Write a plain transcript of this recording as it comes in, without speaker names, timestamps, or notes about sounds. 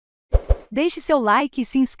Deixe seu like e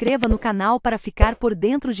se inscreva no canal para ficar por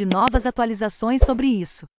dentro de novas atualizações sobre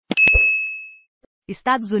isso.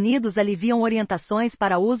 Estados Unidos aliviam orientações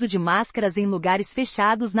para uso de máscaras em lugares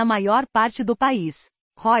fechados na maior parte do país.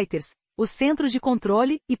 Reuters. O Centro de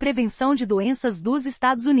Controle e Prevenção de Doenças dos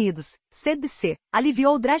Estados Unidos, CDC,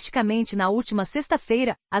 aliviou drasticamente na última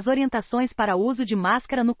sexta-feira as orientações para uso de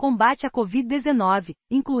máscara no combate à Covid-19,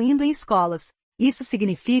 incluindo em escolas. Isso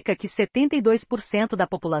significa que 72% da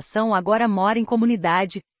população agora mora em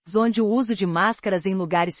comunidades, onde o uso de máscaras em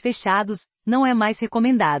lugares fechados não é mais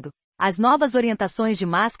recomendado. As novas orientações de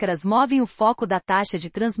máscaras movem o foco da taxa de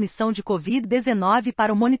transmissão de Covid-19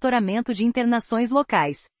 para o monitoramento de internações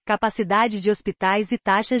locais, capacidade de hospitais e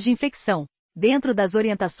taxas de infecção. Dentro das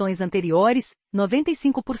orientações anteriores,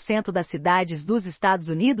 95% das cidades dos Estados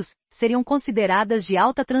Unidos seriam consideradas de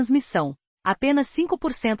alta transmissão. Apenas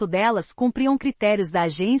 5% delas cumpriam critérios da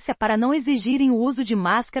agência para não exigirem o uso de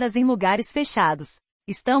máscaras em lugares fechados.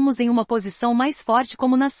 Estamos em uma posição mais forte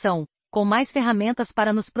como nação, com mais ferramentas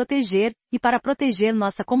para nos proteger e para proteger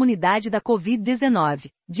nossa comunidade da Covid-19,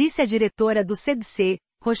 disse a diretora do CDC,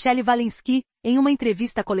 Rochelle Walensky, em uma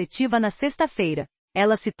entrevista coletiva na sexta-feira.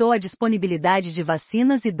 Ela citou a disponibilidade de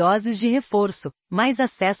vacinas e doses de reforço, mais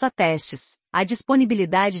acesso a testes, a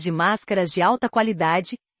disponibilidade de máscaras de alta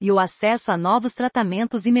qualidade e o acesso a novos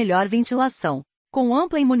tratamentos e melhor ventilação. Com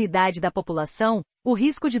ampla imunidade da população, o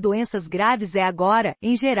risco de doenças graves é agora,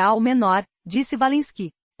 em geral, menor, disse Walensky.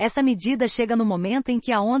 Essa medida chega no momento em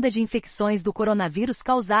que a onda de infecções do coronavírus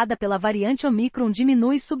causada pela variante Omicron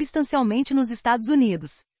diminui substancialmente nos Estados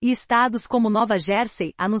Unidos, e estados como Nova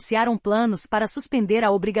Jersey anunciaram planos para suspender a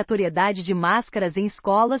obrigatoriedade de máscaras em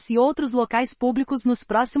escolas e outros locais públicos nos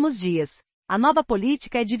próximos dias. A nova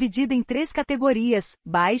política é dividida em 3 categorias: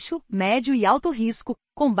 baixo, médio e alto risco,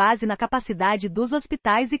 com base na capacidade dos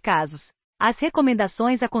hospitais e casos. As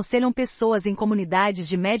recomendações aconselham pessoas em comunidades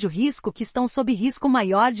de médio risco que estão sob risco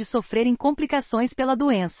maior de sofrerem complicações pela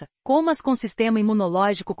doença, como as com sistema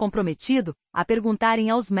imunológico comprometido, a perguntarem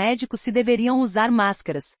aos médicos se deveriam usar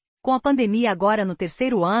máscaras. Com a pandemia agora no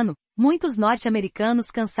 3º ano, muitos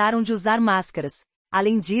norte-americanos cansaram de usar máscaras.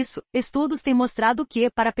 Além disso, estudos têm mostrado que,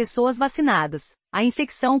 para pessoas vacinadas, a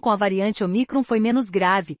infecção com a variante Omicron foi menos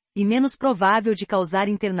grave e menos provável de causar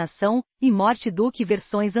internação e morte do que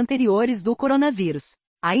versões anteriores do coronavírus.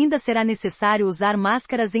 Ainda será necessário usar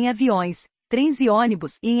máscaras em aviões, trens e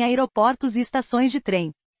ônibus e em aeroportos e estações de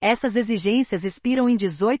trem. Essas exigências expiram em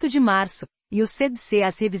 18 de março, e o CDC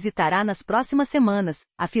as revisitará nas próximas semanas,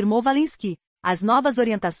 afirmou Walensky. As novas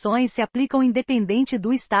orientações se aplicam independente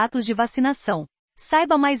do status de vacinação.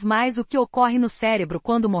 Saiba mais o que ocorre no cérebro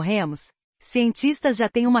quando morremos. Cientistas já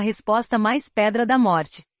têm uma resposta mais pedra da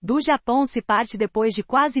morte. Do Japão se parte depois de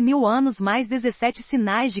quase 1000 anos mais 17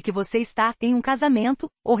 sinais de que você está em um casamento,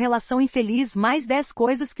 ou relação infeliz mais 10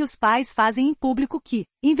 coisas que os pais fazem em público que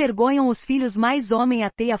envergonham os filhos mais homem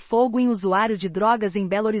ateia fogo em usuário de drogas em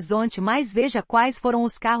Belo Horizonte mais veja quais foram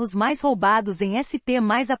os carros mais roubados em SP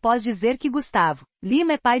mais após dizer que Gustavo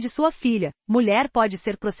Lima é pai de sua filha, mulher pode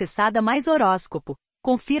ser processada mais horóscopo.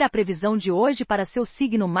 Confira a previsão de hoje para seu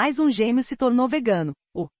signo mais um gêmeo se tornou vegano,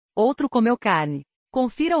 o outro comeu carne.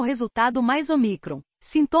 Confira o resultado mais Omicron.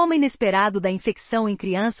 Sintoma inesperado da infecção em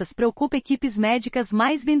crianças preocupa equipes médicas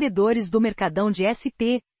mais vendedores do mercadão de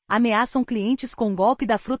SP, ameaçam clientes com golpe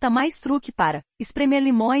da fruta mais truque para espremer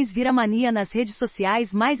limões vira mania nas redes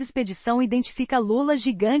sociais mais expedição identifica Lula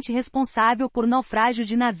gigante responsável por naufrágio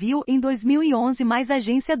de navio em 2011 mais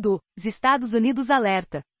agência dos Estados Unidos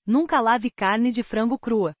alerta. Nunca lave carne de frango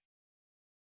crua.